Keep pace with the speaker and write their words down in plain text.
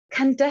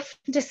can deaf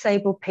and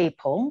disabled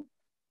people,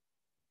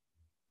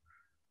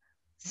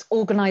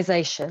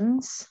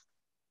 organisations,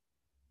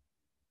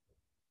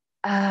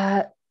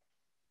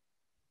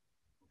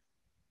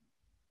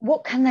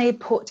 what can they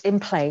put in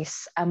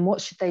place and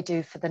what should they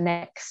do for the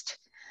next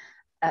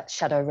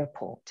shadow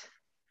report?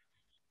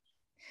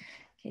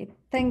 Okay,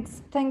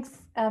 thanks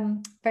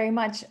very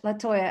much,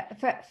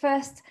 Latoya.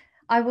 First,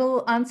 I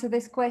will answer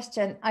this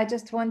question. I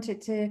just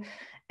wanted to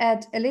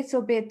add a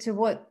little bit to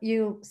what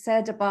you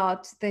said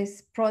about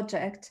this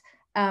project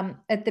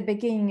at the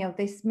beginning of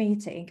this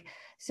meeting.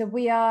 So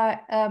we are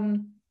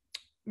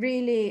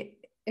really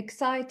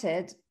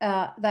excited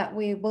that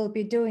we will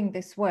be doing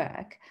this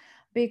work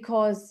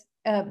because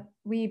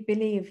we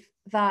believe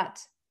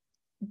that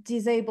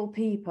disabled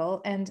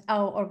people and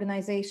our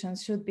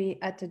organizations should be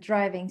at the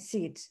driving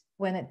seat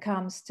when it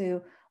comes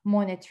to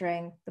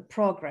monitoring the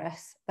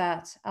progress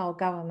that our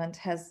government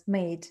has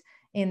made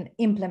in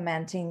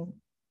implementing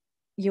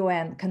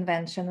UN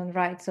Convention on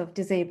Rights of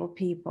Disabled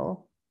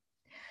People.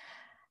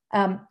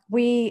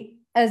 We,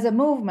 as a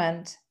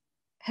movement,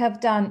 have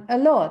done a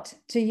lot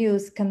to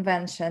use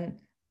convention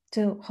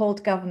to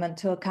hold government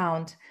to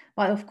account,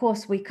 but of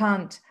course we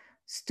can't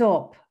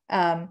stop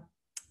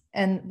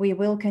and we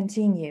will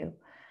continue.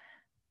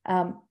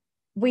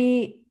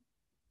 We,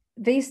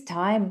 this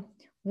time,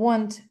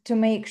 want to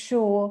make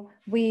sure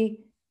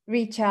we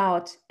reach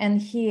out and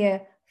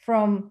hear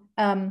from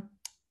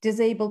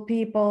disabled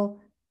people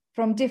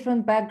from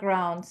different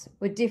backgrounds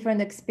with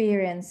different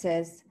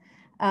experiences.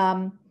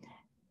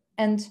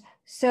 And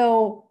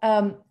so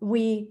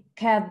we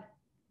can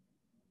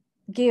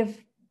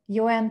give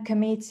UN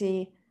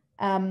committee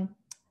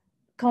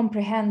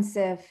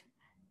comprehensive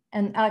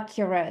and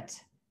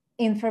accurate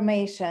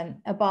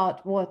information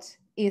about what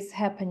is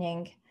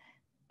happening.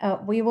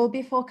 We will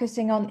be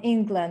focusing on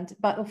England,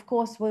 but of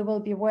course we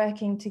will be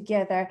working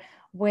together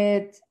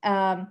with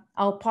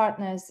our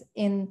partners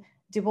in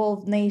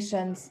devolved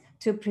nations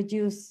to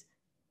produce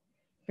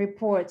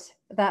reports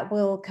that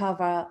will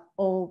cover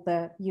all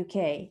the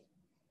UK.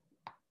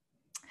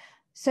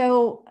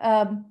 So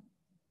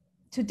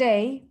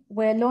today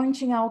we're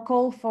launching our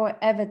call for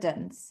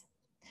evidence,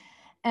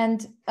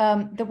 and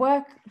the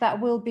work that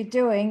we'll be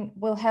doing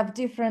will have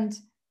different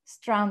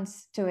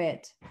strands to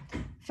it.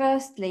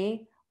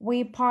 Firstly,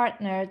 we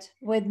partnered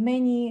with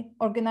many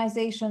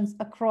organizations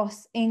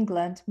across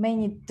England,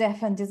 many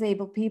deaf and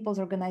disabled people's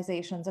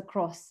organizations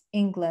across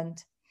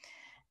England,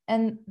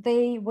 and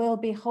they will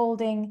be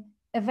holding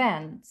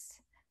events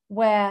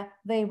where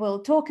they will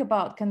talk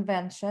about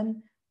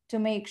convention to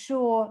make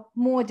sure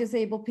more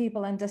disabled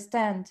people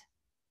understand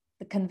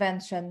the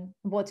convention,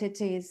 what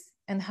it is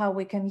and how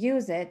we can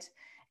use it.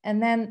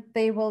 And then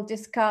they will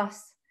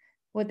discuss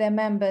with their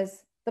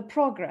members the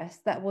progress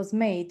that was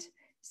made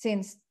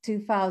since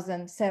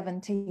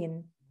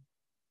 2017.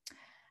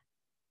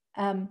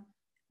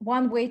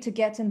 One way to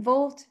get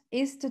involved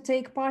is to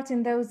take part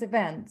in those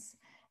events.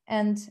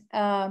 And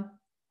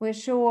we're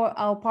sure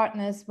our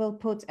partners will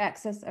put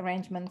access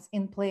arrangements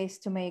in place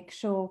to make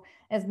sure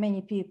as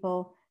many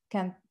people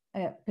can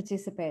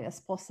participate as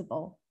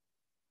possible.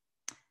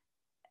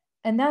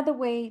 Another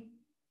way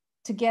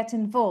to get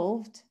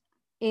involved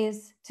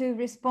is to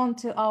respond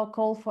to our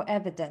call for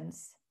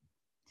evidence.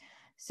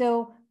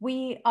 So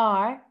we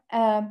are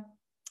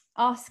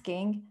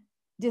asking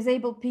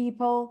disabled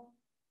people,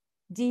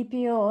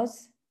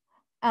 DPOs,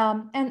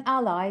 and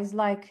allies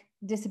like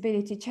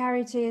disability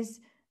charities,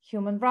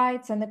 human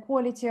rights and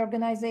equality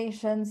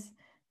organizations,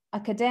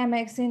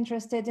 academics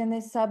interested in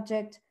this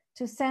subject,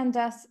 to send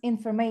us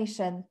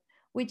information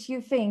which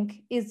you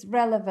think is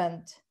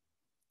relevant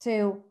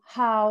to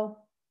how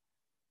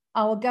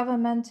our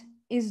government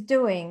is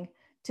doing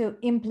to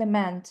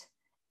implement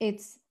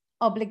its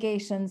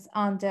obligations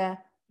under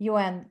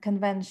UN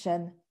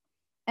Convention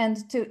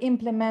and to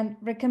implement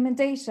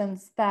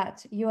recommendations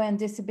that UN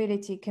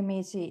Disability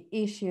Committee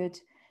issued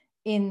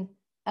in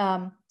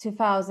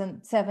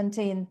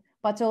 2017,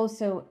 but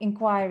also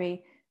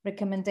inquiry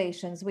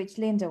recommendations, which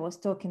Linda was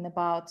talking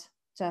about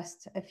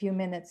just a few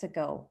minutes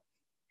ago.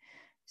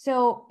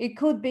 So it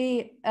could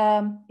be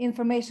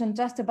information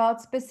just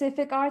about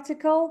specific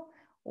article,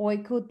 or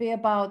it could be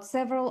about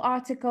several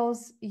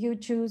articles. You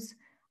choose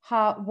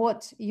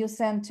what you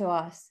send to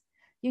us.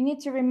 You need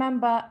to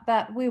remember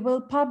that we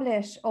will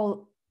publish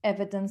all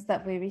evidence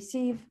that we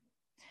receive,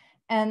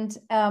 and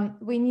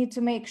we need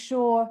to make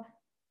sure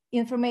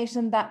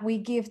information that we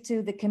give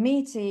to the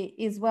committee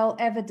is well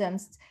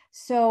evidenced.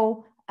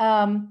 So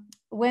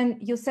when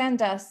you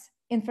send us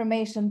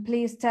information,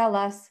 please tell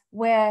us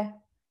where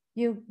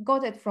you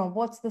got it from,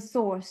 what's the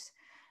source.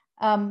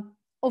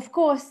 Of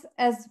course,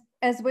 as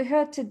we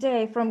heard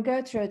today from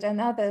Gertrude and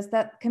others,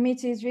 that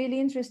committee is really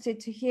interested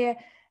to hear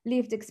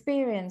lived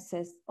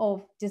experiences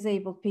of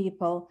disabled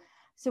people.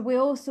 So we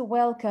also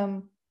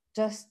welcome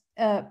just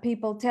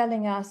people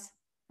telling us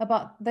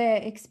about their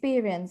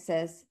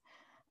experiences.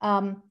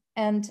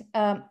 And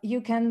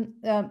you can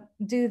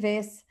do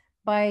this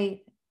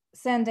by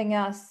sending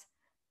us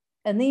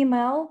an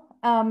email.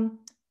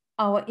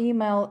 Our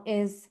email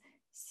is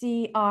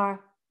crdp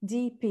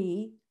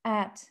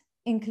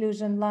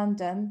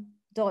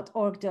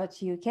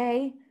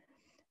inclusionlondon.org.uk,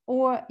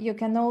 or you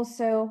can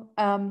also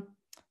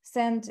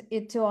send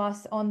it to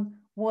us on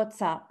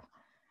WhatsApp.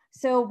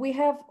 So we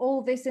have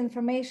all this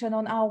information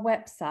on our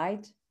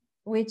website,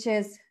 which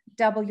is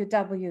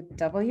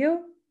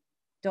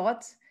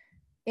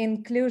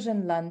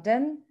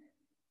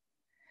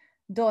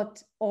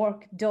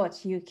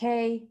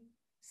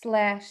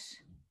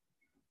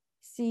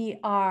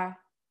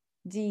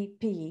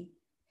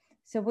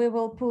So we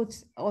will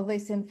put all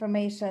this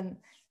information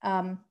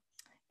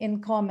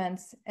in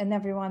comments, and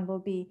everyone will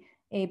be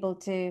able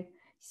to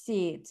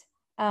see it.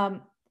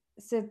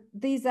 So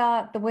these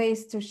are the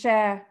ways to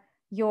share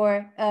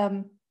your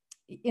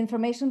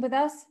information with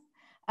us.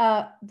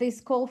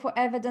 This call for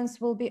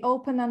evidence will be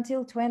open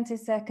until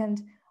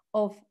 22nd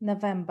of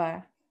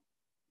November.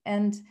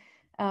 And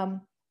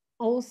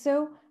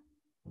also,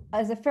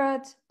 as a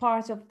third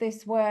part of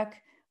this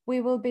work, we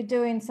will be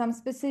doing some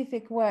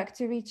specific work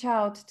to reach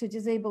out to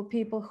disabled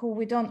people who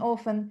we don't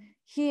often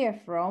hear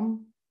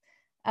from.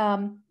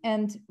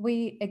 And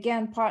we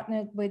again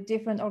partnered with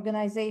different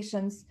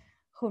organizations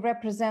who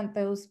represent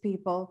those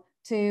people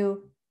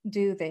to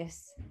do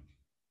this.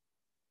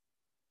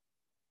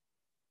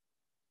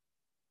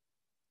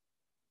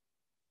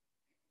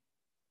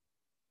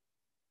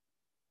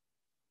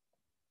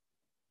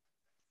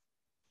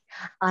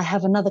 I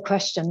have another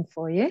question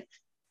for you.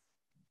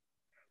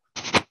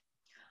 Yep.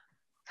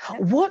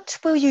 What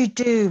will you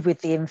do with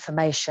the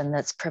information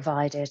that's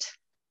provided?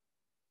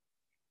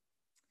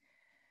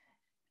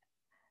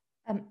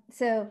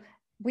 So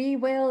we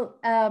will,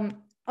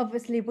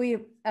 obviously, we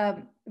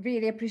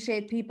really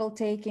appreciate people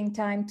taking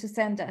time to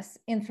send us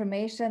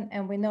information,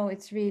 and we know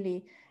it's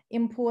really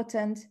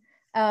important.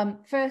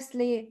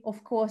 Firstly,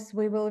 of course,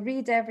 we will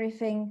read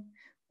everything,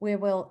 we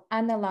will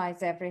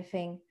analyze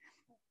everything,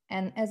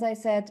 and as I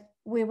said,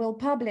 we will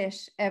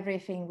publish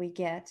everything we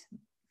get.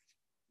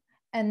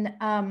 And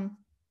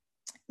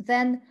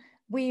then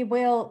we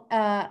will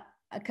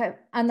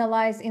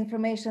analyze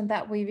information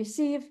that we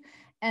receive,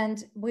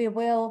 and we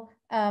will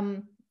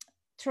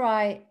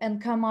try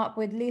and come up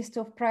with a list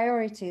of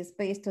priorities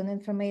based on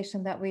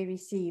information that we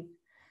receive.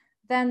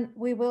 Then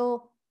we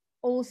will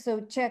also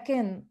check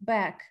in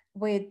back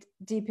with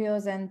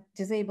DPOs and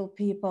disabled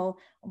people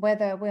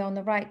whether we're on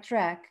the right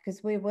track,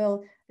 because we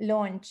will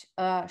launch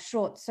a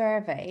short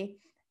survey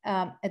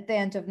at the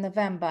end of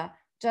November,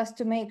 just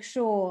to make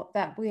sure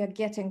that we are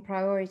getting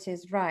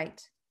priorities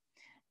right.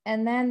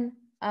 And then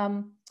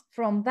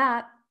from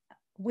that,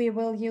 we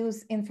will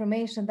use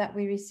information that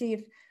we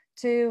receive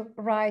to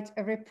write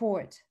a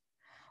report.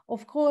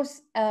 Of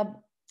course,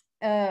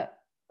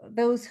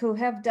 those who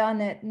have done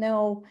it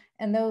know,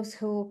 and those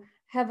who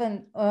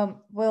haven't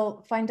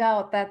will find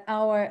out that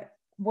our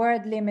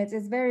word limit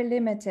is very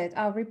limited.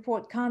 Our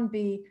report can't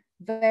be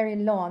very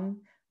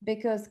long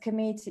because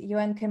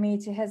UN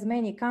committee has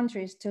many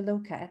countries to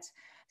look at.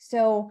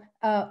 So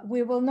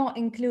we will not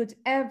include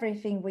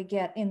everything we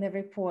get in the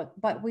report,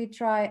 but we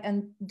try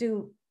and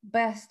do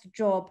best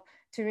job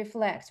to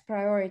reflect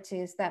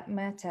priorities that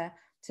matter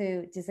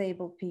to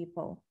disabled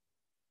people.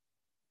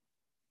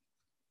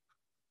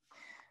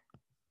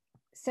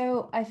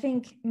 So I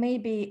think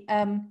maybe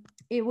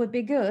it would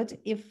be good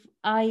if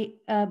I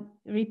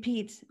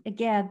repeat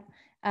again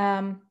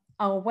our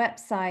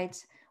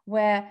website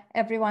where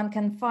everyone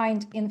can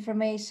find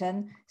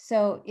information.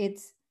 So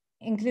it's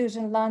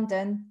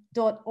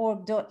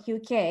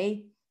inclusionlondon.org.uk,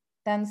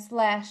 then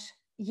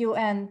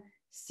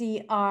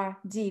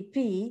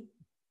 /UNCRDP.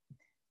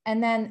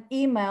 And then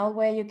email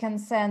where you can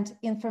send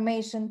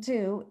information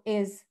to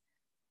is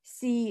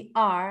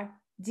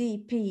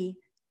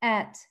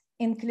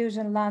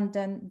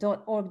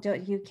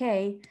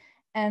crdp@inclusionlondon.org.uk.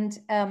 And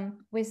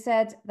we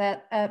said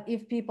that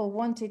if people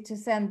wanted to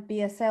send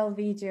BSL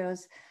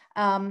videos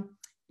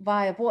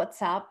via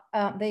WhatsApp,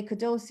 they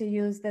could also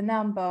use the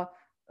number,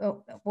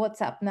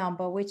 WhatsApp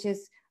number, which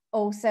is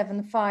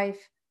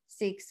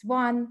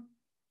 07561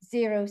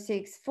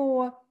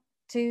 064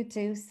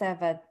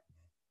 227.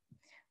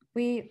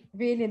 We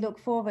really look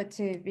forward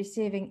to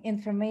receiving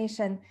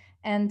information,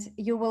 and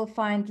you will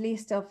find a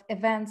list of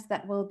events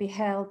that will be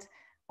held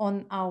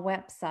on our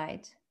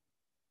website.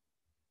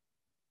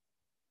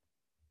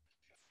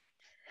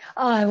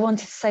 Oh, I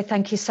wanted to say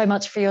thank you so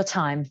much for your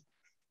time.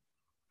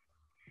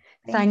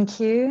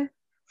 Thank you,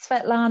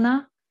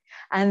 Svetlana,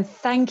 and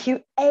thank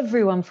you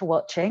everyone for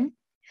watching.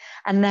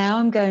 And now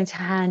I'm going to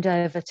hand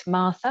over to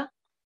Martha.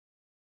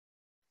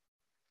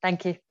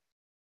 Thank you.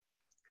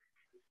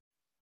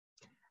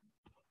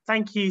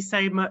 Thank you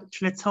so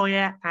much,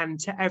 Latoya, and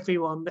to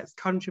everyone that's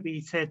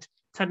contributed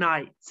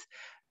tonight.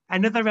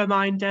 Another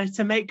reminder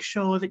to make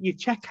sure that you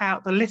check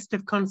out the list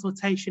of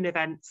consultation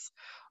events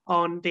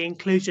on the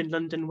Inclusion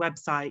London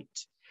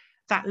website.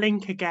 That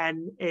link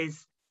again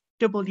is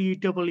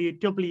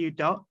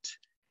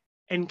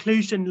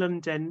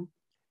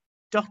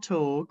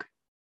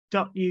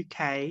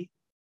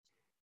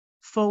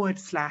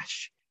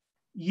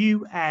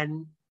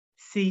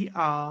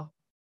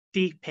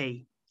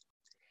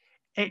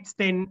It's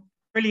been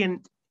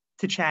brilliant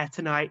to chair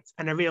tonight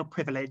and a real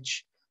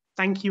privilege.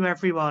 Thank you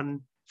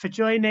everyone for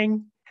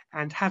joining,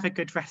 and have a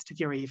good rest of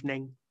your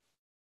evening.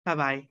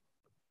 Bye-bye.